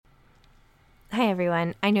Hi,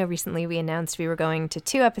 everyone. I know recently we announced we were going to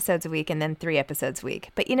 2 episodes a week and then 3 episodes a week.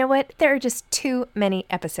 But you know what? There are just too many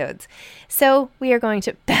episodes. So we are going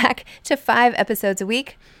back to 5 episodes a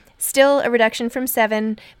week. Still a reduction from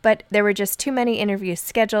 7, but there were just too many interviews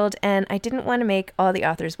scheduled, and I didn't want to make all the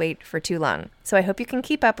authors wait for too long. So I hope you can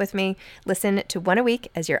keep up with me. Listen to 1 a week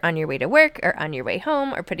as you're on your way to work or on your way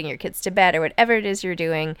home or putting your kids to bed or whatever it is you're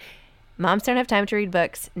doing. Moms Don't Have Time to Read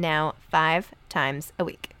Books, now 5 times a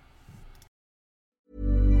week.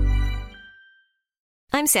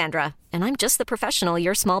 I'm Sandra, and I'm just the professional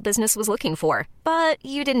your small business was looking for. But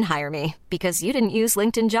you didn't hire me because you didn't use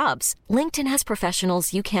LinkedIn Jobs. LinkedIn has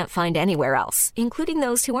professionals you can't find anywhere else, including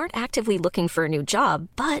those who aren't actively looking for a new job,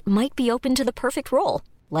 but might be open to the perfect role,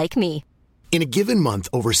 like me. In a given month,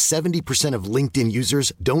 over 70% of LinkedIn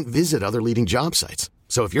users don't visit other leading job sites.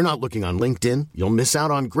 So if you're not looking on LinkedIn, you'll miss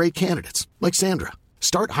out on great candidates like Sandra.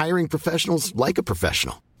 Start hiring professionals like a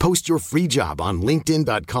professional. Post your free job on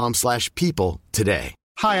linkedin.com/people today.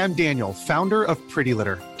 Hi, I'm Daniel, founder of Pretty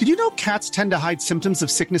Litter. Did you know cats tend to hide symptoms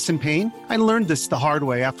of sickness and pain? I learned this the hard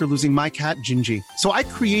way after losing my cat, Gingy. So I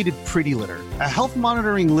created Pretty Litter, a health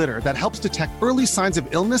monitoring litter that helps detect early signs of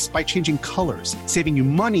illness by changing colors, saving you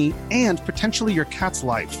money and potentially your cat's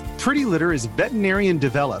life. Pretty Litter is veterinarian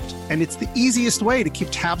developed, and it's the easiest way to keep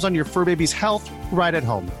tabs on your fur baby's health right at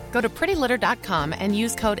home. Go to prettylitter.com and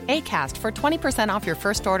use code ACAST for 20% off your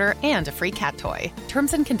first order and a free cat toy.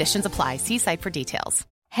 Terms and conditions apply. See site for details.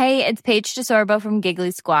 Hey, it's Paige DeSorbo from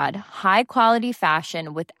Giggly Squad. High quality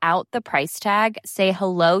fashion without the price tag. Say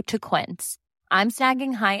hello to Quince. I'm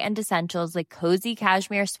snagging high-end essentials like cozy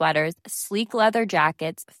cashmere sweaters, sleek leather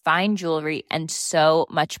jackets, fine jewelry, and so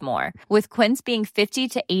much more. With Quince being 50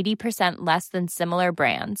 to 80% less than similar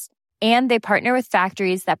brands. And they partner with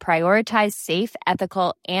factories that prioritize safe,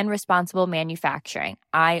 ethical, and responsible manufacturing.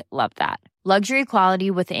 I love that. Luxury quality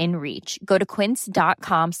within reach. Go to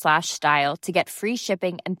quince.com/style to get free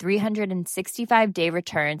shipping and 365-day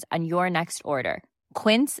returns on your next order.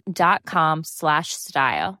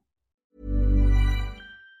 Quince.com/style.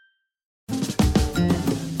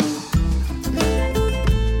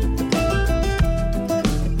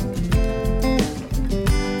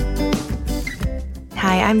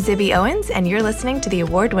 Hi, I'm Zibby Owens, and you're listening to the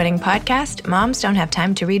award-winning podcast, Moms Don't Have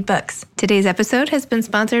Time to Read Books. Today's episode has been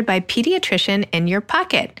sponsored by Pediatrician in Your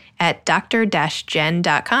Pocket at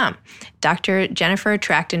dr-jen.com. Dr. Jennifer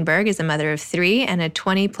Trachtenberg is a mother of 3 and a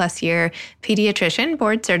 20-plus year pediatrician,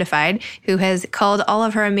 board certified, who has culled all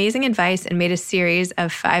of her amazing advice and made a series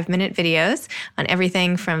of 5-minute videos on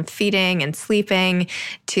everything from feeding and sleeping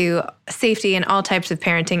to safety and all types of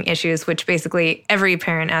parenting issues, which basically every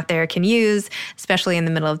parent out there can use, especially in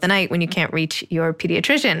the middle of the night when you can't reach your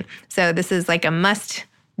pediatrician. So this is like a must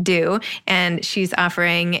do, and she's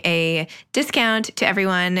offering a discount to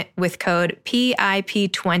everyone with code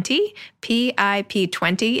PIP20.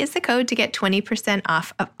 PIP20 is the code to get 20%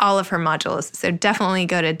 off of all of her modules. So definitely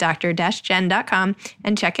go to dr-jen.com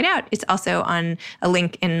and check it out. It's also on a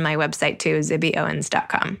link in my website too,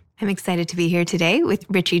 zibbyowens.com. I'm excited to be here today with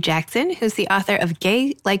Richie Jackson, who's the author of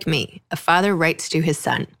Gay Like Me, A Father Writes to His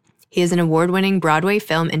Son. He is an award-winning Broadway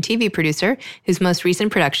film and TV producer whose most recent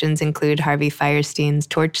productions include Harvey Fierstein's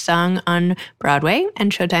Torch Song on Broadway and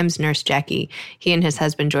Showtime's Nurse Jackie. He and his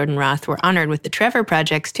husband, Jordan Roth, were honored with the Trevor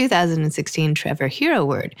Project's 2016 Trevor Hero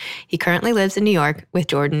Award. He currently lives in New York with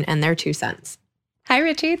Jordan and their 2 sons. Hi,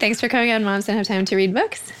 Richie. Thanks for coming on Moms Don't Have Time to Read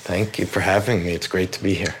Books. Thank you for having me. It's great to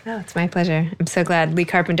be here. Oh, it's my pleasure. I'm so glad. Lee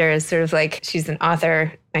Carpenter is sort of like, she's an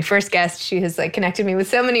author. My first guest, she has like connected me with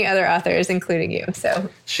so many other authors, including you. So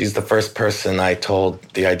she's the first person I told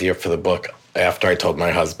the idea for the book after I told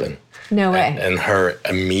my husband. No way. And her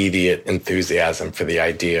immediate enthusiasm for the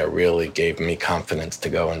idea really gave me confidence to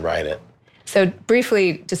go and write it. So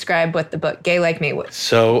briefly describe what the book Gay Like Me was.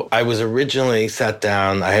 So I was originally sat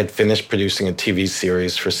down, I had finished producing a TV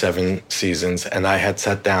series for 7 seasons, and I had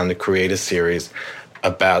sat down to create a series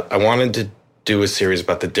about, I wanted to do a series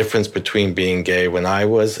about the difference between being gay when I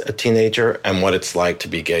was a teenager and what it's like to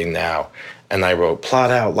be gay now. And I wrote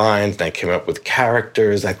plot outlines, and I came up with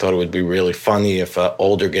characters. I thought it would be really funny if an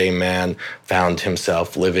older gay man found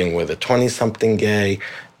himself living with a 20-something gay,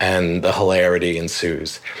 and the hilarity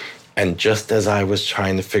ensues. And just as I was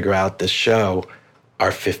trying to figure out this show, our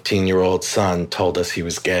 15-year-old son told us he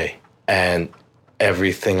was gay. And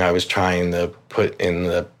everything I was trying to put in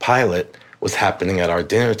the pilot was happening at our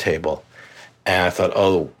dinner table. And I thought,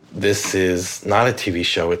 oh, this is not a TV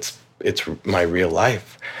show, it's my real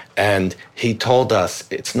life. And he told us,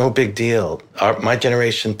 it's no big deal. My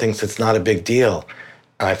generation thinks it's not a big deal.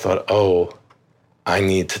 And I thought, oh, I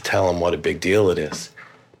need to tell him what a big deal it is.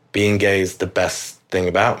 Being gay is the best thing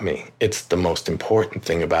about me. It's the most important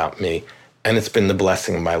thing about me. And it's been the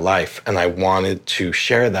blessing of my life. And I wanted to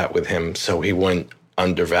share that with him so he wouldn't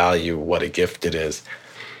undervalue what a gift it is.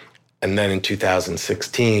 And then in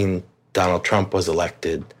 2016, Donald Trump was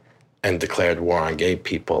elected and declared war on gay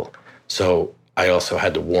people. So I also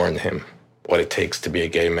had to warn him what it takes to be a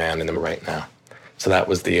gay man in America right now. So that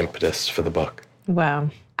was the impetus for the book. Wow.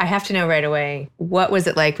 I have to know right away, what was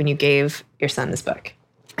it like when you gave your son this book?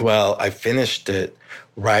 Well, I finished it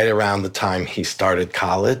right around the time he started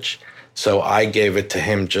college. So I gave it to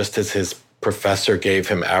him just as his professor gave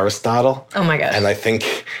him Aristotle. Oh my gosh. And I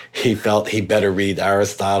think he felt he better read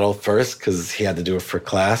Aristotle first because he had to do it for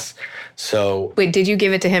class. So wait, did you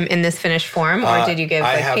give it to him in this finished form, or did you give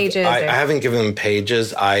pages? I haven't given him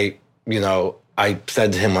pages. I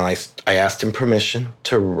said to him when I asked him permission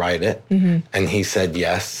to write it, and he said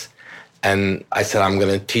yes. And I said, I'm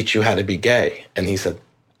going to teach you how to be gay. And he said,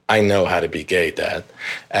 I know how to be gay, Dad.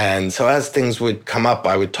 And so as things would come up,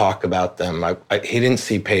 I would talk about them. He didn't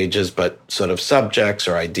see pages, but sort of subjects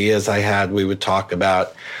or ideas I had, we would talk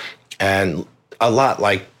about. And a lot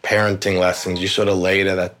like parenting lessons, you sort of lay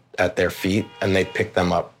it at their feet and they pick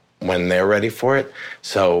them up when they're ready for it.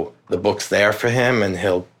 So the book's there for him and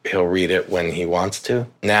he'll read it when he wants to.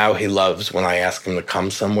 Now he loves when I ask him to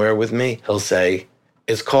come somewhere with me, he'll say,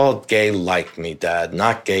 it's called Gay Like Me, Dad,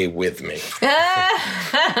 not Gay With Me.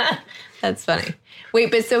 That's funny.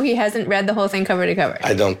 Wait, but so he hasn't read the whole thing cover to cover?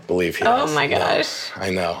 I don't believe he has. Oh my gosh. No, I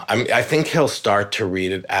know. I think he'll start to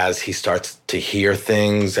read it as he starts to hear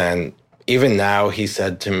things. And even now he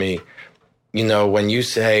said to me, when you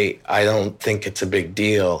say, I don't think it's a big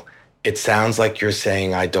deal, it sounds like you're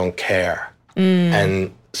saying I don't care.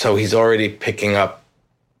 And so he's already picking up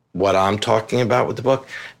what I'm talking about with the book.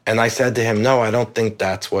 And I said to him, no, I don't think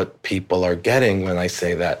that's what people are getting when I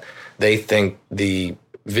say that. They think the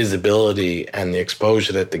visibility and the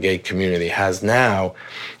exposure that the gay community has now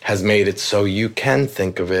has made it so you can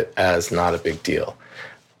think of it as not a big deal.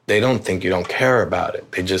 They don't think you don't care about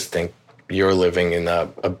it. They just think you're living in a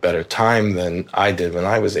better time than I did when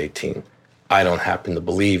I was 18. I don't happen to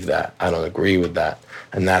believe that. I don't agree with that.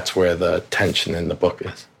 And that's where the tension in the book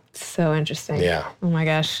is. So interesting. Yeah. Oh my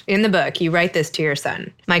gosh. In the book, you write this to your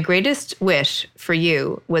son. My greatest wish for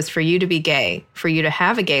you was for you to be gay, for you to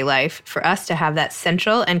have a gay life, for us to have that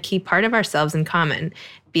central and key part of ourselves in common.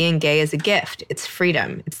 Being gay is a gift. It's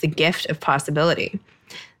freedom. It's the gift of possibility.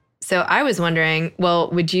 So I was wondering,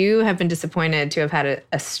 well, would you have been disappointed to have had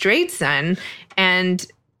a straight son? And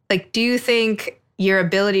do you think your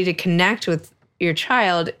ability to connect with your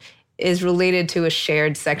child is related to a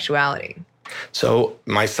shared sexuality? So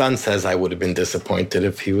my son says I would have been disappointed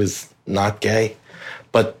if he was not gay.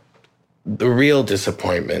 But the real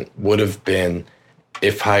disappointment would have been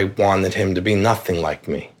if I wanted him to be nothing like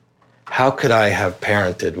me. How could I have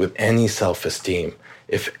parented with any self-esteem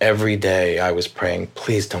if every day I was praying,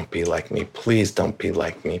 please don't be like me, please don't be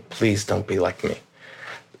like me, please don't be like me?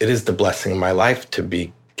 It is the blessing of my life to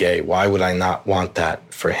be gay. Why would I not want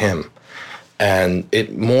that for him? And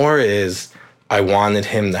it more is, I wanted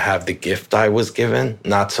him to have the gift I was given,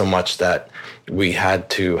 not so much that we had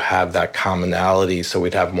to have that commonality so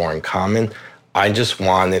we'd have more in common. I just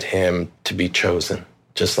wanted him to be chosen,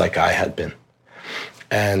 just like I had been.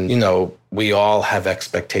 And, we all have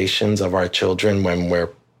expectations of our children when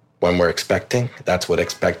we're expecting. That's what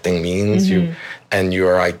expecting means. And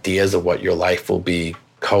your ideas of what your life will be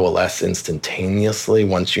coalesce instantaneously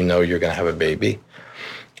once you know you're going to have a baby.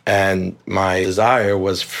 And my desire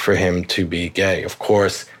was for him to be gay. Of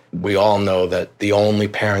course, we all know that the only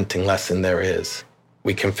parenting lesson there is,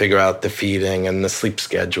 we can figure out the feeding and the sleep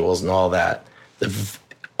schedules and all that. The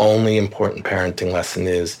only important parenting lesson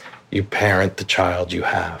is you parent the child you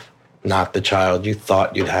have, not the child you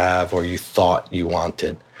thought you'd have or you thought you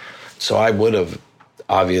wanted. So I would have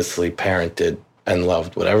obviously parented and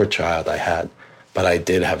loved whatever child I had, but I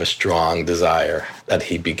did have a strong desire that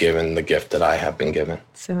he be given the gift that I have been given.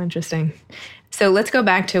 So interesting. So let's go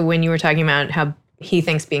back to when you were talking about how he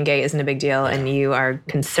thinks being gay isn't a big deal and you are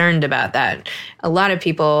concerned about that.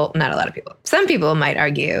 Some people might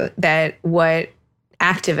argue that what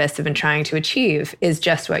activists have been trying to achieve is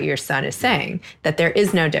just what your son is saying, that there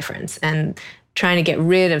is no difference, and trying to get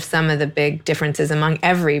rid of some of the big differences among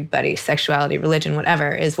everybody, sexuality, religion,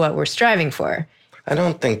 whatever, is what we're striving for. I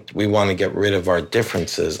don't think we want to get rid of our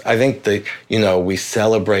differences. I think that, we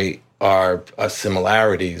celebrate our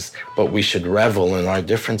similarities, but we should revel in our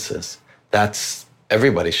differences.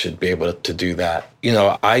 Everybody should be able to do that.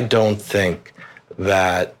 I don't think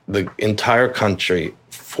that the entire country,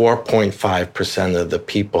 4.5% of the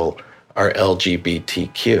people are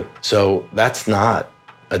LGBTQ. So that's not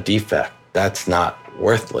a defect. That's not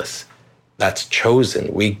worthless. That's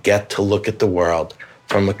chosen. We get to look at the world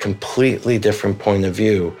from a completely different point of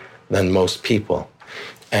view than most people.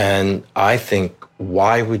 And I think,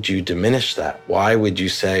 why would you diminish that? Why would you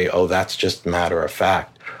say, oh, that's just matter of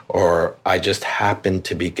fact, or I just happen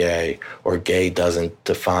to be gay, or gay doesn't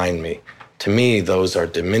define me? To me, those are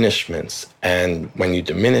diminishments. And when you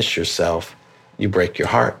diminish yourself, you break your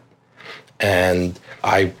heart. And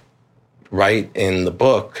I write in the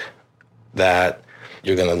book that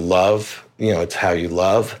you're going to love, it's how you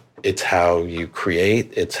love, it's how you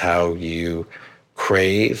create, it's how you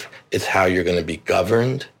crave, it's how you're going to be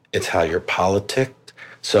governed, it's how you're politicked.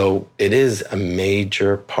 So it is a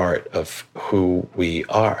major part of who we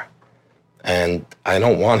are. And I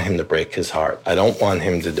don't want him to break his heart. I don't want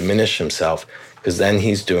him to diminish himself, because then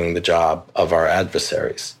he's doing the job of our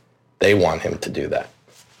adversaries. They want him to do that.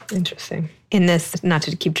 Interesting. In this, not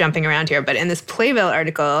to keep jumping around here, but in this Playbill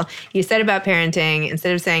article, you said about parenting,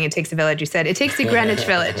 instead of saying it takes a village, you said it takes a Greenwich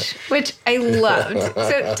village, which I loved.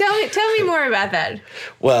 So tell me more about that.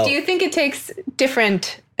 Well, do you think it takes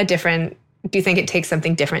do you think it takes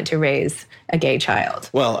something different to raise a gay child?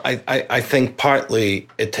 Well, I think partly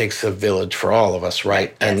it takes a village for all of us,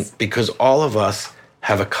 right? And yes. Because all of us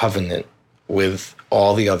have a covenant with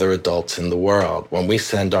all the other adults in the world. When we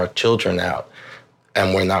send our children out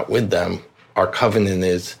and we're not with them, our covenant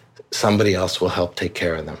is somebody else will help take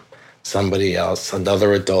care of them. Somebody else,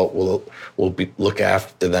 another adult will look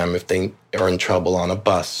after them if they are in trouble on a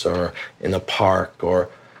bus or in a park.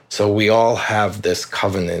 So we all have this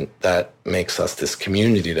covenant that makes us this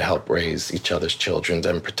community to help raise each other's children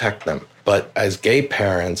and protect them. But as gay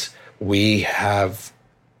parents, we have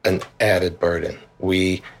an added burden.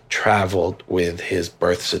 We traveled with his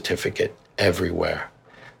birth certificate everywhere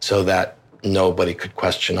so that nobody could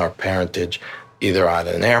question our parentage, either at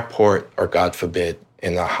an airport or, God forbid,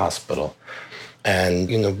 in a hospital.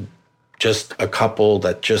 And, just a couple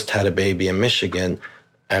that just had a baby in Michigan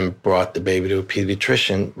and brought the baby to a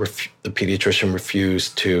pediatrician, the pediatrician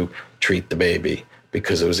refused to treat the baby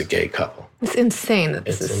because it was a gay couple. It's insane that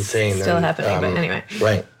this is still happening, but anyway.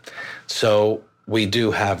 Right. So we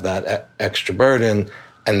do have that extra burden,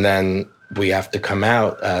 and then we have to come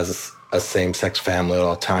out as a same-sex family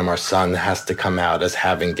all the time. Our son has to come out as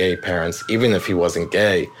having gay parents. Even if he wasn't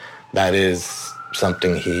gay, that is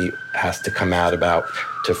something he has to come out about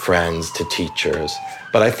to friends, to teachers.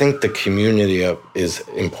 But I think the community is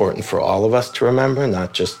important for all of us to remember,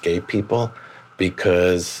 not just gay people,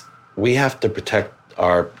 because we have to protect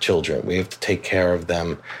our children. We have to take care of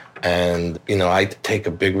them. And, I take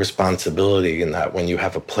a big responsibility in that when you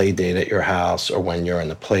have a play date at your house, or when you're in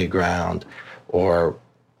the playground, or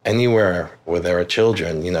anywhere where there are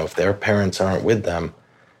children, if their parents aren't with them,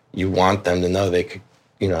 you want them to know they could,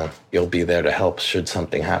 you'll be there to help should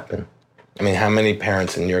something happen. I mean, how many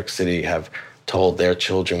parents in New York City have told their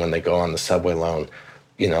children when they go on the subway loan,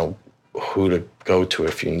 who to go to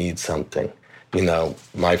if you need something?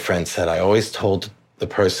 My friend said, I always told the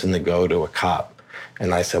person to go to a cop.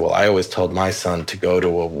 And I said, well, I always told my son to go to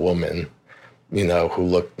a woman, who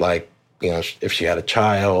looked like, if she had a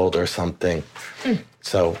child or something.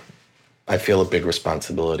 So I feel a big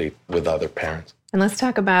responsibility with other parents. And let's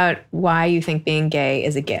talk about why you think being gay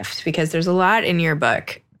is a gift, because there's a lot in your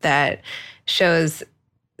book that shows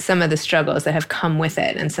some of the struggles that have come with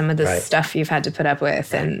it and some of the stuff you've had to put up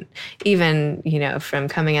with. Right. And even, from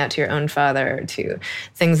coming out to your own father to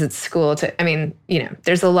things at school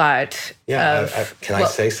there's a lot. Yeah. Can I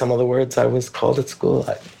say some of the words I was called at school?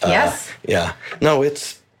 Yes. Yeah. No,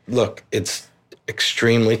 it's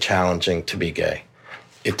extremely challenging to be gay.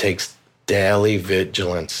 It takes daily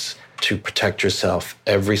vigilance to protect yourself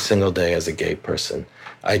every single day as a gay person.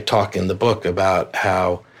 I talk in the book about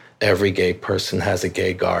how every gay person has a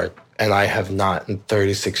gay guard, and I have not, in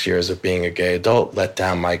 36 years of being a gay adult, let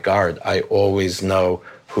down my guard. I always know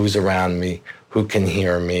who's around me, who can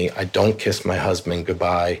hear me. I don't kiss my husband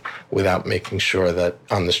goodbye without making sure that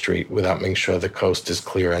on the street, without making sure the coast is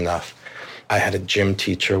clear enough. I had a gym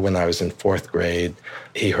teacher when I was in 4th grade.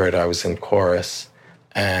 He heard I was in chorus,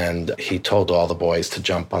 and he told all the boys to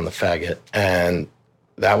jump on the faggot. And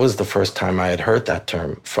that was the first time I had heard that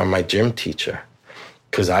term from my gym teacher,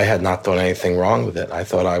 because I had not thought anything wrong with it. I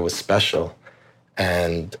thought I was special.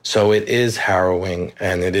 And so it is harrowing,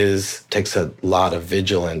 and it takes a lot of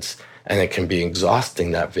vigilance, and it can be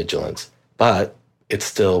exhausting, that vigilance, but it's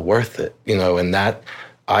still worth it. And that,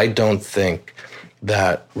 I don't think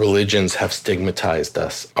that religions have stigmatized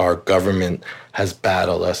us. Our government has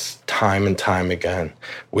battled us time and time again.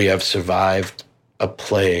 We have survived a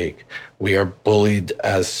plague. We are bullied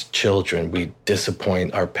as children. We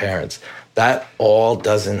disappoint our parents. That all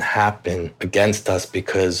doesn't happen against us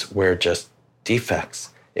because we're just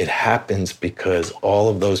defects. It happens because all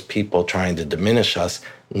of those people trying to diminish us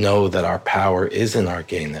know that our power is in our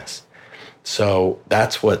gayness. So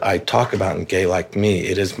that's what I talk about in Gay Like Me.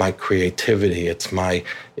 It is my creativity. It's my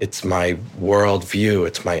worldview.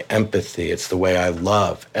 It's my empathy. It's the way I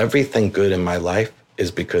love. Everything good in my life is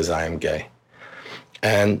because I am gay.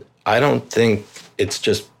 And I don't think it's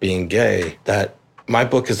just being gay. That my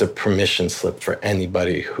book is a permission slip for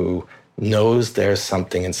anybody who knows there's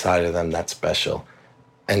something inside of them that's special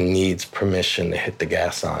and needs permission to hit the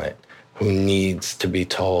gas on it, who needs to be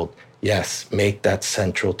told, yes, make that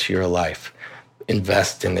central to your life.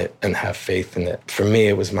 Invest in it and have faith in it. For me,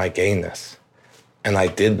 it was my gayness. And I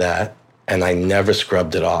did that, and I never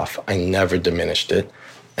scrubbed it off. I never diminished it.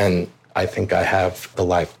 And I think I have the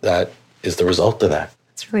life that is the result of that.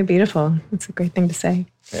 It's really beautiful. It's a great thing to say.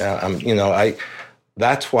 Yeah,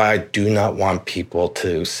 that's why I do not want people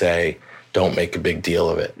to say, don't make a big deal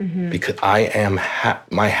of it. Mm-hmm. Because I am,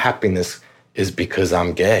 my happiness is because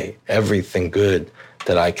I'm gay. Everything good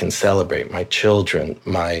that I can celebrate, my children,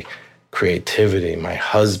 my creativity, my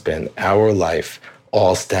husband, our life,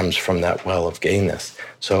 all stems from that well of gayness.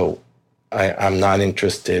 So I'm not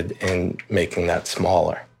interested in making that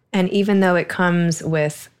smaller. And even though it comes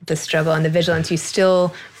with the struggle and the vigilance, you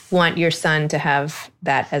still want your son to have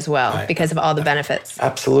that as well because of all the benefits.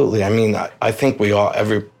 Absolutely. I mean, I think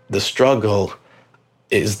the struggle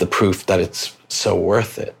is the proof that it's so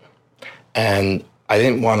worth it. And I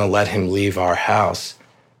didn't want to let him leave our house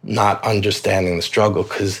not understanding the struggle,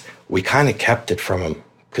 because we kind of kept it from him,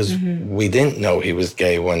 because we didn't know he was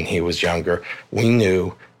gay when he was younger. We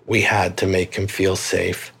knew we had to make him feel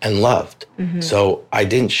safe and loved. Mm-hmm. So I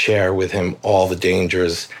didn't share with him all the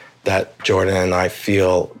dangers that Jordan and I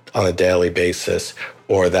feel on a daily basis,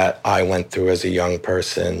 or that I went through as a young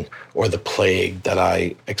person, or the plague that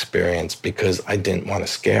I experienced, because I didn't want to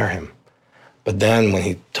scare him. But then when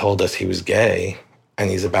he told us he was gay and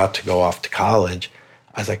he's about to go off to college,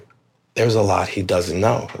 I was like, there's a lot he doesn't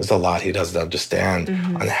know. There's a lot he doesn't understand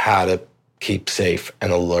on how to keep safe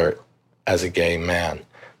and alert as a gay man.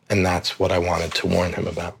 And that's what I wanted to warn him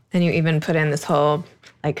about. And you even put in this whole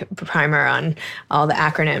primer on all the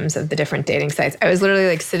acronyms of the different dating sites. I was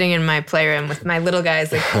literally sitting in my playroom with my little guys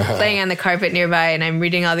playing on the carpet nearby, and I'm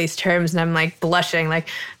reading all these terms, and I'm blushing all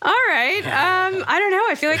right, I don't know.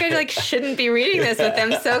 I feel like I shouldn't be reading this with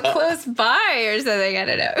them so close by or something. I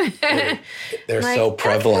don't know. They're so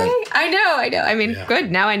prevalent. Okay. I know. I mean,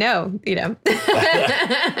 Good. Now I know,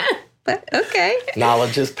 But okay.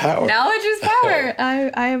 Knowledge is power. Knowledge is power.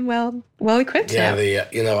 I am well equipped now.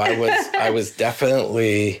 I was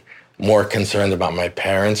definitely more concerned about my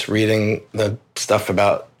parents reading the stuff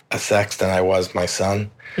about sex than I was my son,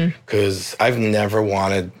 because I've never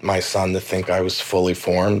wanted my son to think I was fully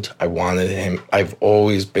formed. I've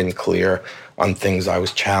always been clear on things I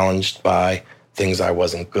was challenged by, things I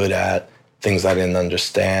wasn't good at, things I didn't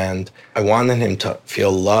understand. I wanted him to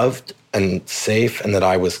feel loved and safe, and that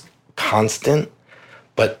I was constant,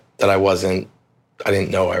 but that I didn't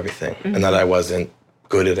know everything, and that I wasn't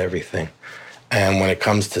good at everything. And when it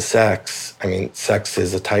comes to sex, sex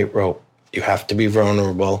is a tightrope. You have to be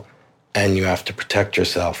vulnerable and you have to protect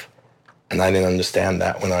yourself. And I didn't understand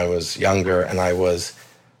that when I was younger, and I was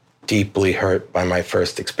deeply hurt by my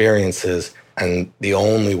first experiences. And the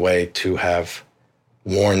only way to have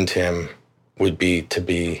warned him would be to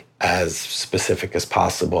be as specific as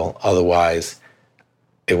possible. Otherwise,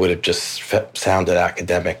 it would have just sounded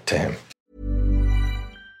academic to him.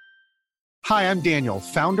 Hi, I'm Daniel,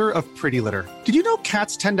 founder of Pretty Litter. Did you know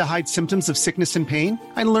cats tend to hide symptoms of sickness and pain?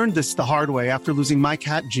 I learned this the hard way after losing my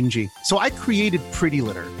cat, Gingy. So I created Pretty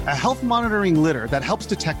Litter, a health monitoring litter that helps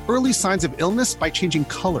detect early signs of illness by changing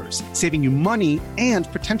colors, saving you money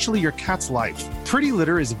and potentially your cat's life. Pretty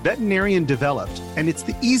Litter is veterinarian developed, and it's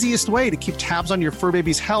the easiest way to keep tabs on your fur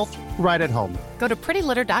baby's health right at home. Go to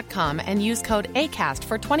prettylitter.com and use code ACAST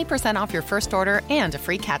for 20% off your first order and a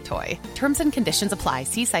free cat toy. Terms and conditions apply.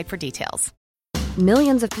 See site for details.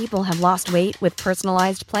 Millions of people have lost weight with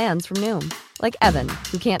personalized plans from Noom. Like Evan,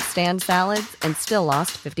 who can't stand salads and still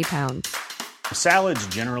lost 50 pounds. Salads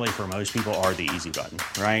generally for most people are the easy button,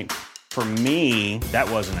 right? For me, that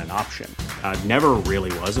wasn't an option. I never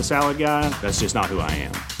really was a salad guy. That's just not who I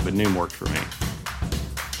am. But Noom worked for me.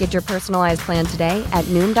 Get your personalized plan today at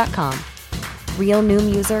Noom.com. Real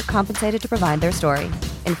Noom user compensated to provide their story.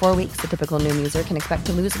 In 4 weeks, the typical Noom user can expect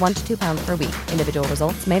to lose 1 to 2 pounds per week. Individual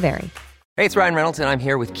results may vary. Hey, it's Ryan Reynolds, and I'm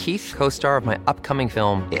here with Keith, co-star of my upcoming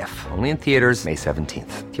film, If, only in theaters May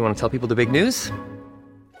 17th. Do you want to tell people the big news?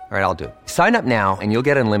 All right, I'll do it. Sign up now and you'll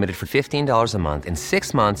get unlimited for $15 a month and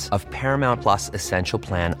 6 months of Paramount Plus Essential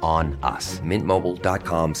Plan on us.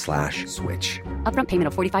 MintMobile.com/switch. Upfront payment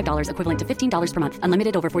of $45 equivalent to $15 per month.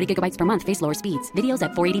 Unlimited over 40 gigabytes per month. Face lower speeds. Videos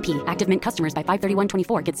at 480p. Active Mint customers by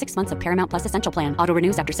 531.24 get 6 months of Paramount Plus Essential Plan. Auto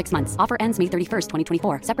renews after 6 months. Offer ends May 31st,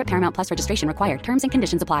 2024. Separate Paramount Plus registration required. Terms and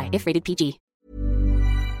conditions apply if rated PG.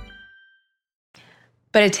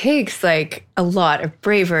 But it takes like a lot of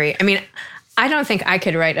bravery. I mean, I don't think I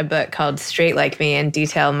could write a book called Straight Like Me and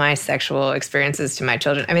detail my sexual experiences to my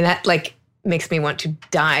children. I mean, that like makes me want to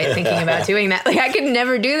die thinking about doing that. Like, I could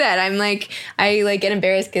never do that. I get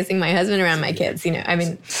embarrassed kissing my husband around my kids, you know, I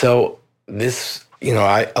mean. So this, you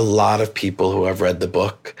know, a lot of people who have read the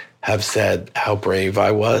book have said how brave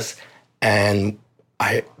I was. And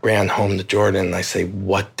I ran home to Jordan and I say,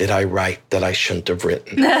 what did I write that I shouldn't have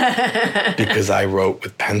written? Because I wrote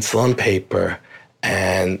with pencil and paper.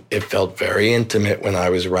 And it felt very intimate when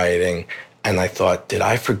I was writing. And I thought, did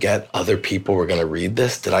I forget other people were going to read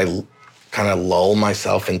this? Did I kind of lull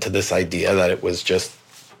myself into this idea that it was just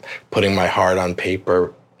putting my heart on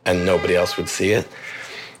paper and nobody else would see it?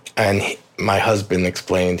 And my husband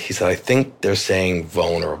explained, he said, I think they're saying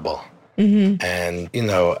vulnerable. Mm-hmm. And, you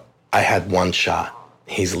know, I had one shot.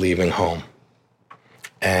 He's leaving home.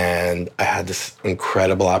 And I had this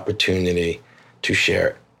incredible opportunity to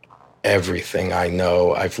share everything I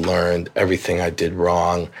know, I've learned, everything I did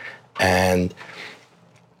wrong. And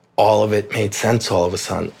all of it made sense all of a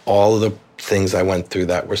sudden. All of the things I went through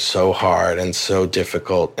that were so hard and so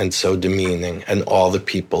difficult and so demeaning, and all the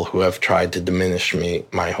people who have tried to diminish me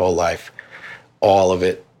my whole life, all of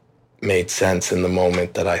it made sense in the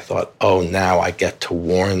moment that I thought, oh, now I get to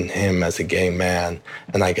warn him as a gay man,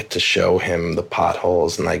 and I get to show him the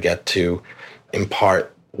potholes, and I get to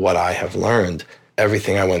impart what I have learned.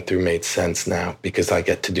 Everything I went through made sense now because I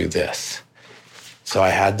get to do this. So I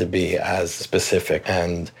had to be as specific,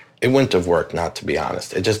 and it wouldn't have worked not to be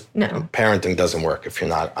honest. It just, no. Parenting doesn't work if you're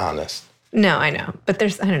not honest. No, I know. But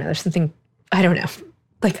there's something, I don't know,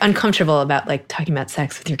 like uncomfortable about like talking about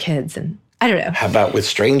sex with your kids, and I don't know. How about with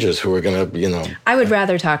strangers who are going to, you know. I would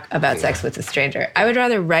rather talk about sex with a stranger. I would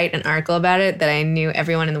rather write an article about it that I knew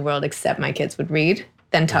everyone in the world except my kids would read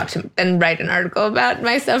than write an article about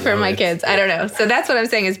myself or my kids. I don't know. So that's what I'm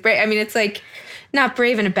saying is brave. I mean, it's like not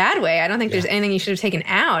brave in a bad way. I don't think there's anything you should have taken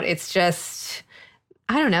out. It's just,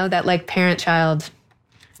 I don't know, that like parent-child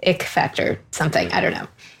ick factor, something. I don't know.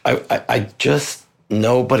 I just,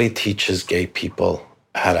 nobody teaches gay people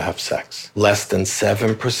how to have sex. Less than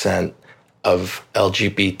 7% of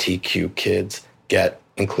LGBTQ kids get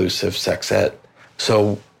inclusive sex ed.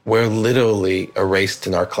 So we're literally erased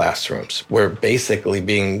in our classrooms. We're basically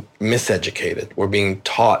being miseducated. We're being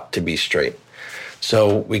taught to be straight.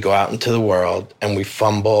 So we go out into the world and we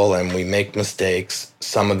fumble and we make mistakes.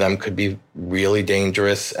 Some of them could be really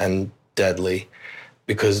dangerous and deadly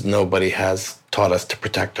because nobody has taught us to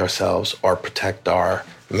protect ourselves or protect our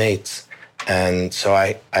mates. And so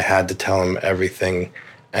I had to tell him everything.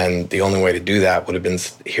 And the only way to do that would have been,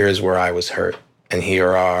 here's where I was hurt. And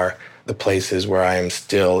here are the places where I am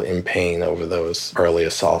still in pain over those early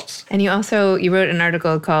assaults. And you wrote an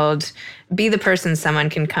article called Be the Person Someone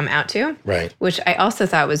Can Come Out To. Right. Which I also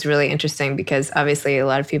thought was really interesting because obviously a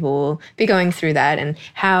lot of people will be going through that. And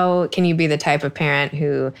how can you be the type of parent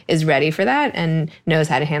who is ready for that and knows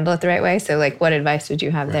how to handle it the right way? So like, what advice would you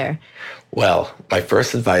have there? Well, my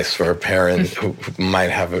first advice for a parent who might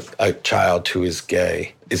have a child who is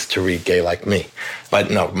gay is to read Gay Like Me. But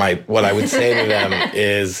no, what I would say to them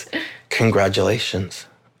is, congratulations.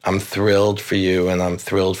 I'm thrilled for you and I'm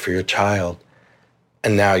thrilled for your child.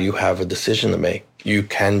 And now you have a decision to make. You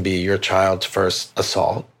can be your child's first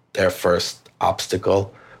assault, their first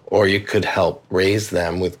obstacle, or you could help raise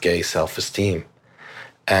them with gay self-esteem.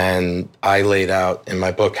 And I laid out in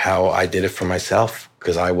my book how I did it for myself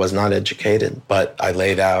because I was not educated, but I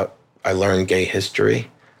learned gay history,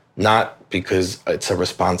 not because it's a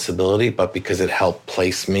responsibility, but because it helped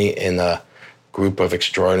place me in a group of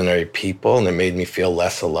extraordinary people and it made me feel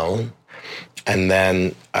less alone. And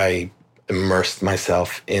then I immersed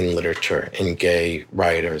myself in literature, in gay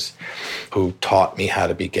writers who taught me how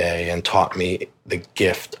to be gay and taught me the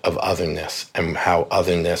gift of otherness and how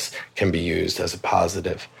otherness can be used as a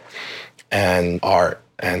positive, and art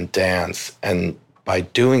and dance. And by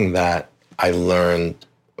doing that, I learned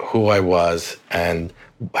who I was and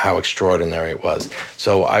how extraordinary it was.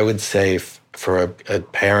 So I would say for a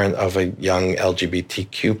parent of a young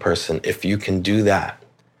LGBTQ person, if you can do that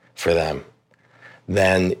for them,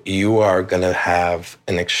 then you are going to have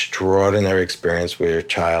an extraordinary experience with your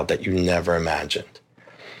child that you never imagined.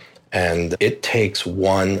 And it takes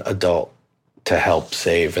one adult to help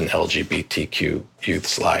save an LGBTQ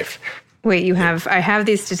youth's life. Wait, I have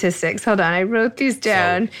these statistics. Hold on, I wrote these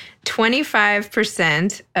down.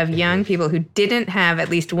 25% of young people who didn't have at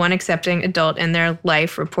least one accepting adult in their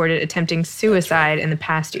life reported attempting suicide in the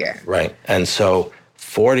past year. Right. And so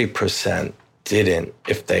 40% didn't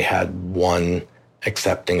if they had one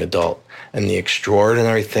accepting adult. And the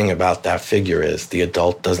extraordinary thing about that figure is the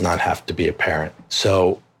adult does not have to be a parent.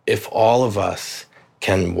 So if all of us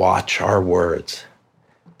can watch our words,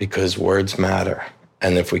 because words matter,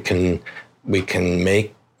 and if we can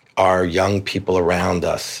make our young people around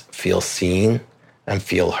us feel seen and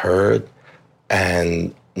feel heard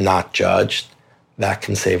and not judged, that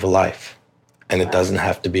can save a life. And it doesn't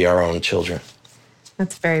have to be our own children.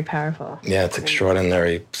 That's very powerful. Yeah, it's an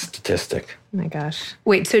extraordinary statistic. Oh my gosh.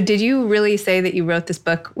 Wait, so did you really say that you wrote this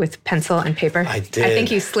book with pencil and paper? I did. I think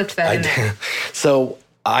you slipped that in there. So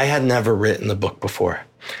I had never written a book before.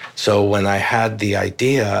 So when I had the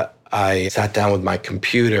idea, I sat down with my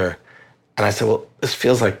computer and I said, well, this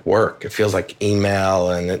feels like work. It feels like email,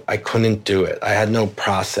 and I couldn't do it. I had no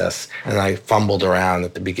process, and I fumbled around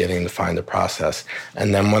at the beginning to find a process.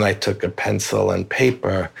 And then when I took a pencil and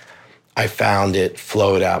paper, I found it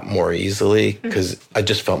flowed out more easily because I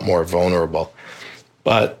just felt more vulnerable.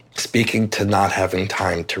 But speaking to not having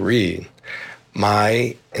time to read,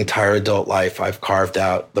 my entire adult life, I've carved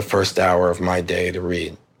out the first hour of my day to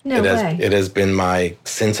read. No way. It has been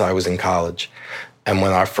since I was in college. And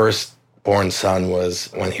when our firstborn son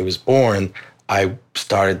when he was born, I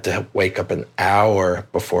started to wake up an hour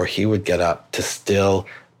before he would get up to still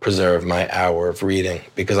preserve my hour of reading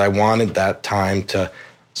because I wanted that time to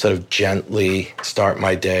sort of gently start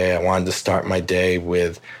my day. I wanted to start my day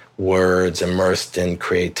with words immersed in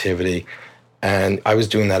creativity. And I was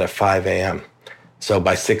doing that at 5 a.m. So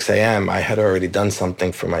by 6 a.m., I had already done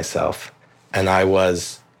something for myself. And I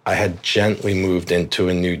had gently moved into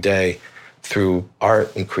a new day through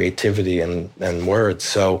art and creativity and words.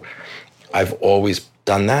 So I've always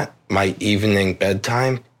done that. My evening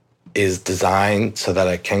bedtime is designed so that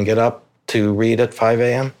I can get up to read at 5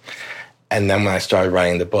 a.m. And then when I started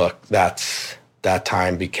writing the book, that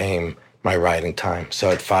time became my writing time. So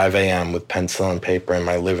at 5 a.m. with pencil and paper in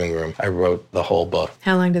my living room, I wrote the whole book.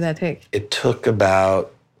 How long did that take? It took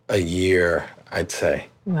about a year, I'd say.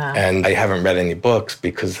 Wow. And I haven't read any books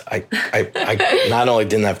because I not only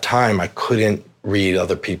didn't have time, I couldn't read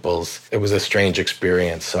other people's. It was a strange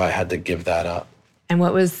experience, so I had to give that up. And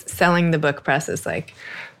what was selling the book process like?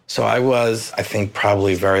 So I was, I think,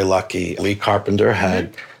 probably very lucky. Lee Carpenter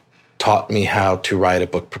had taught me how to write a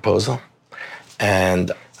book proposal.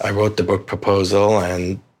 And I wrote the book proposal,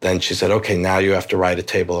 and then she said, okay, now you have to write a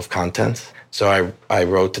table of contents. So I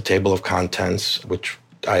wrote the table of contents, which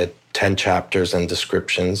I had 10 chapters and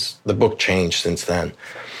descriptions. The book changed since then.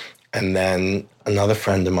 And then another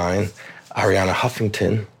friend of mine, Arianna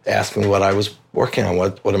Huffington, asked me what I was working on,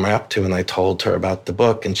 what am I up to? And I told her about the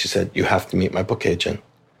book, and she said, you have to meet my book agent.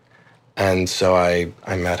 And so I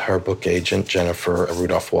met her book agent, Jennifer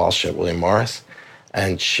Rudolph Walsh at William Morris,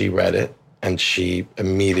 and she read it, and she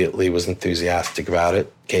immediately was enthusiastic about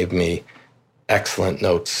it, gave me excellent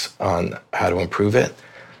notes on how to improve it.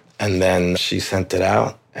 And then she sent it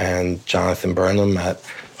out, and Jonathan Burnham at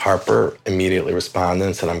Harper immediately responded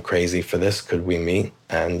and said, I'm crazy for this, could we meet?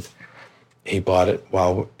 And he bought it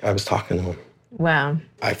while I was talking to him. Wow.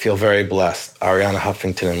 I feel very blessed. Arianna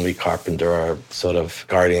Huffington and Lee Carpenter are sort of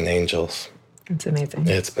guardian angels. That's amazing.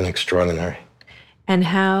 It's been extraordinary. And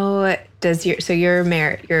how does you're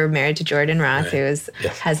married to Jordan Roth, who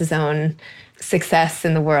has his own success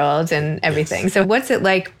in the world and everything. Yes. So what's it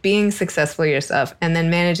like being successful yourself and then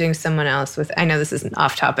managing someone else with, I know this is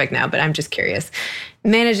off topic now, but I'm just curious,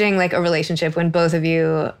 managing like a relationship when both of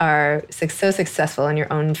you are so successful in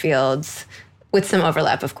your own fields with some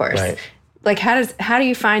overlap, of course. Right. Like how do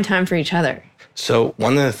you find time for each other? So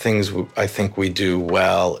one of the things I think we do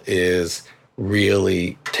well is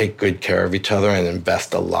really take good care of each other and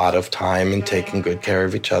invest a lot of time in taking good care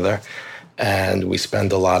of each other. And we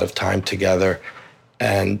spend a lot of time together,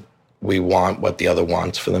 and we want what the other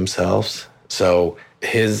wants for themselves. So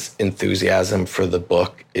his enthusiasm for the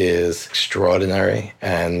book is extraordinary,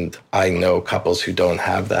 and I know couples who don't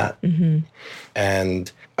have that. Mm-hmm.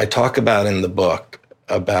 And I talk about in the book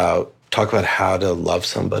about how to love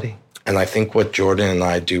somebody. And I think what Jordan and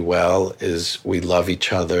I do well is we love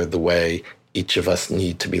each other the way each of us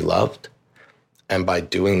need to be loved. And by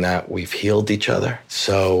doing that, we've healed each other.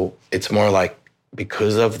 So it's more like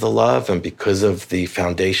because of the love and because of the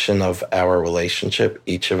foundation of our relationship,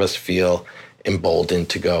 each of us feel emboldened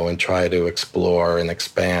to go and try to explore and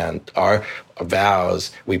expand. Our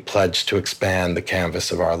vows, we pledge to expand the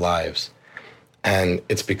canvas of our lives. And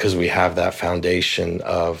it's because we have that foundation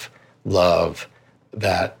of love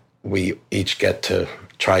that we each get to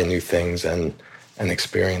try new things and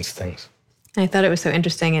experience things. I thought it was so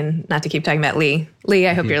interesting, and not to keep talking about Lee. Lee,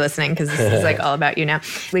 I hope you're listening, because this is like all about you now.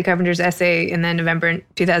 Lee Carpenter's essay in the November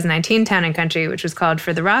 2019 Town and Country, which was called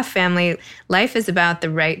For the Roth Family, Life is About the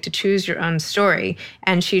Right to Choose Your Own Story.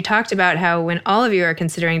 And she talked about how when all of you are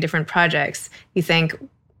considering different projects, you think,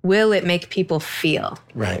 will it make people feel?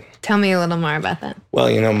 Right. Tell me a little more about that. Well,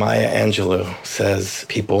 Maya Angelou says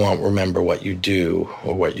people won't remember what you do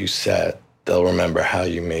or what you said. They'll remember how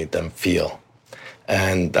you made them feel.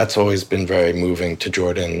 And that's always been very moving to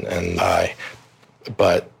Jordan and I.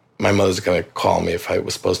 But my mother's going to call me if I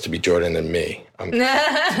was supposed to be Jordan and me. She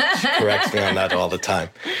corrects me on that all the time.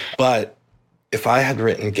 But if I had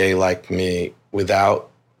written Gay Like Me without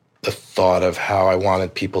the thought of how I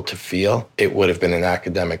wanted people to feel, it would have been an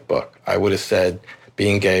academic book. I would have said,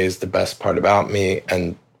 being gay is the best part about me,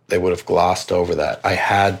 and they would have glossed over that. I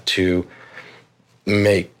had to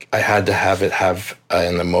have it have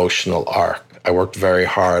an emotional arc. I worked very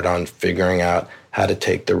hard on figuring out how to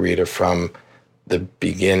take the reader from the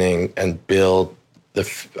beginning and build a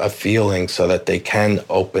feeling so that they can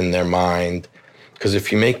open their mind. Because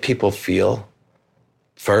if you make people feel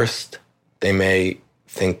first, they may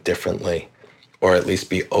think differently, or at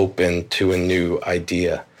least be open to a new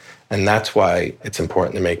idea. And that's why it's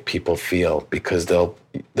important to make people feel, because they'll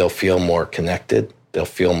feel more connected, they'll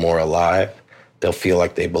feel more alive, they'll feel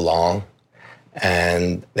like they belong,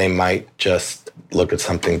 and they might just look at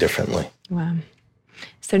something differently. Wow.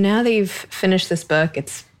 So now that you've finished this book,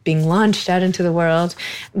 it's being launched out into the world.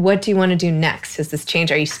 What do you want to do next? Has this changed?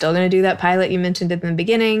 Are you still going to do that pilot you mentioned in the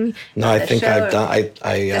beginning? No, I think I've done. I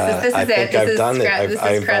think I've done it. This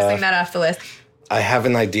is crossing that off the list. I have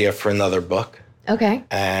an idea for another book. Okay.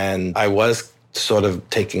 And I was sort of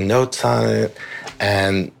taking notes on it.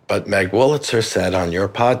 But Meg Wolitzer said on your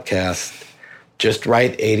podcast, just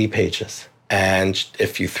write 80 pages. And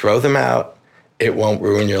if you throw them out, it won't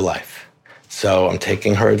ruin your life. So I'm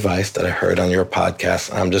taking her advice that I heard on your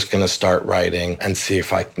podcast. I'm just going to start writing and see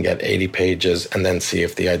if I can get 80 pages and then see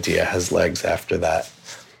if the idea has legs after that.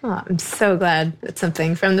 Oh, I'm so glad that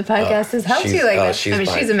something from the podcast has helped you like this.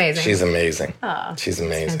 She's amazing. She's amazing. Oh, she's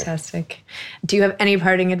amazing. Fantastic. Do you have any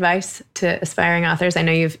parting advice to aspiring authors? I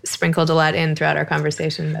know you've sprinkled a lot in throughout our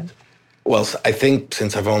conversation. But... Well, I think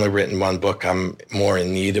since I've only written one book, I'm more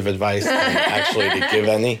in need of advice than actually to give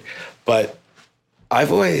any. But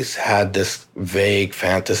I've always had this vague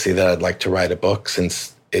fantasy that I'd like to write a book,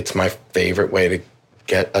 since it's my favorite way to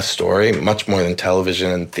get a story, much more than television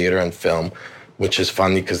and theater and film, which is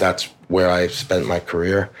funny because that's where I spent my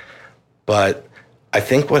career. But I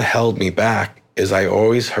think what held me back is I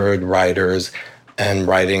always heard writers and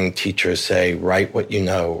writing teachers say, write what you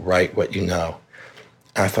know, write what you know.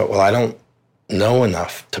 And I thought, well, I don't know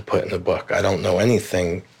enough to put in a book. I don't know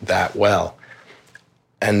anything that well.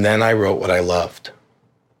 And then I wrote what I loved.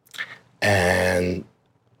 And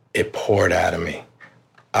it poured out of me.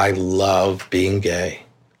 I love being gay.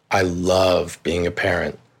 I love being a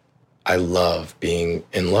parent. I love being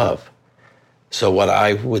in love. So what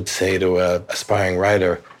I would say to an aspiring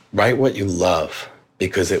writer, write what you love,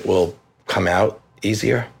 because it will come out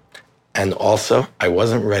easier. And also, I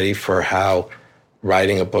wasn't ready for how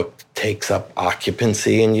writing a book takes up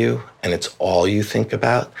occupancy in you, and it's all you think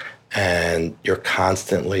about. And you're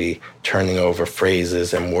constantly turning over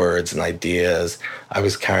phrases and words and ideas. I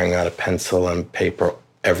was carrying out a pencil and paper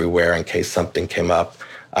everywhere in case something came up.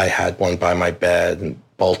 I had one by my bed and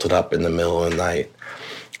bolted up in the middle of the night.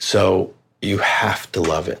 So you have to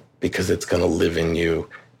love it, because it's going to live in you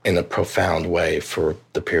in a profound way for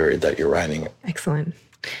the period that you're writing it. Excellent.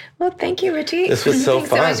 Well, thank you, Richie. This was so fun.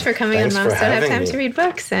 Thanks so much for coming on Moms Don't Have Time to Read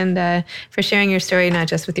Books, and for sharing your story, not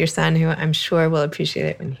just with your son, who I'm sure will appreciate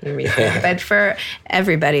it when he reads it, but for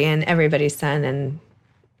everybody and everybody's son, and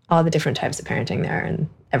all the different types of parenting there and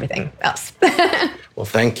everything else. Well,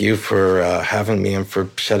 thank you for having me and for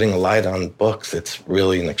shedding a light on books. It's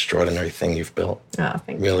really an extraordinary thing you've built. Oh,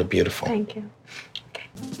 thank you. Really beautiful. Thank you. Okay.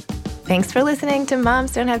 Thanks for listening to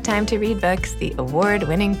Moms Don't Have Time to Read Books, the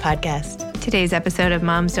award-winning podcast. Today's episode of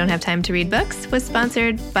Moms Don't Have Time to Read Books was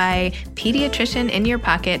sponsored by Pediatrician in Your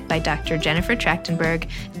Pocket by Dr. Jennifer Trachtenberg,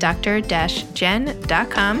 dr-jen.com.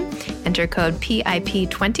 Enter code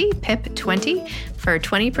PIP20, PIP20, for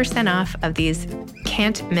 20% off of these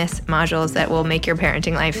can't-miss modules that will make your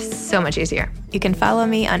parenting life so much easier. You can follow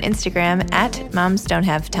me on Instagram at Moms Don't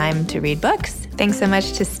Have Time to Read Books, Thanks so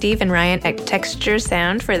much to Steve and Ryan at Texture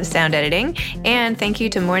Sound for the sound editing. And thank you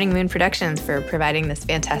to Morning Moon Productions for providing this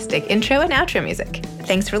fantastic intro and outro music.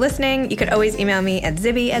 Thanks for listening. You could always email me at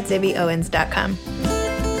zibby@zibbyowens.com.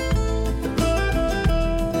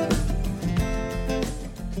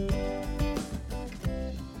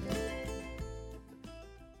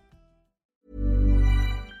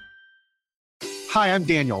 Hi, I'm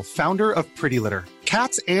Daniel, founder of Pretty Litter.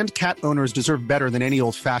 Cats and cat owners deserve better than any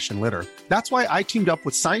old-fashioned litter. That's why I teamed up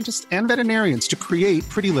with scientists and veterinarians to create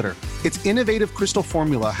Pretty Litter. Its innovative crystal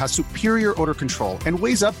formula has superior odor control and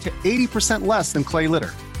weighs up to 80% less than clay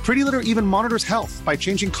litter. Pretty Litter even monitors health by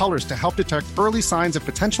changing colors to help detect early signs of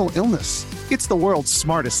potential illness. It's the world's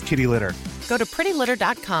smartest kitty litter. Go to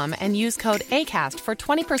prettylitter.com and use code ACAST for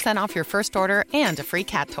 20% off your first order and a free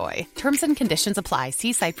cat toy. Terms and conditions apply.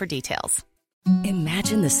 See site for details.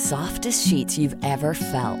 Imagine the softest sheets you've ever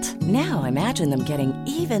felt. Now imagine them getting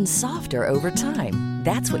even softer over time.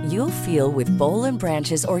 That's what you'll feel with Boll &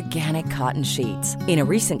 Branch's organic cotton sheets. In a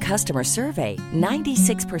recent customer survey,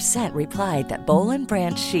 96% replied that Boll &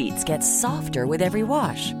 Branch sheets get softer with every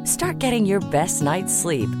wash. Start getting your best night's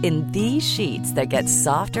sleep in these sheets that get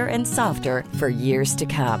softer and softer for years to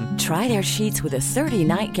come. Try their sheets with a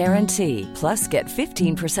 30-night guarantee. Plus, get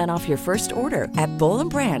 15% off your first order at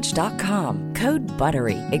bollandbranch.com. Code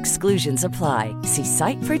BUTTERY. Exclusions apply. See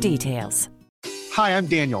site for details. Hi, I'm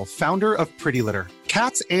Daniel, founder of Pretty Litter.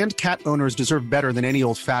 Cats and cat owners deserve better than any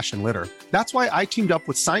old-fashioned litter. That's why I teamed up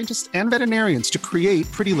with scientists and veterinarians to create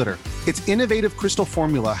Pretty Litter. Its innovative crystal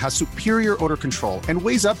formula has superior odor control and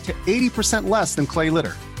weighs up to 80% less than clay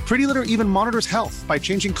litter. Pretty Litter even monitors health by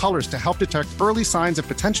changing colors to help detect early signs of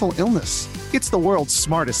potential illness. It's the world's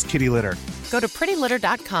smartest kitty litter. Go to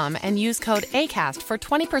prettylitter.com and use code ACAST for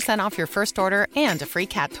 20% off your first order and a free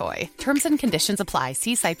cat toy. Terms and conditions apply.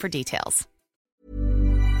 See site for details.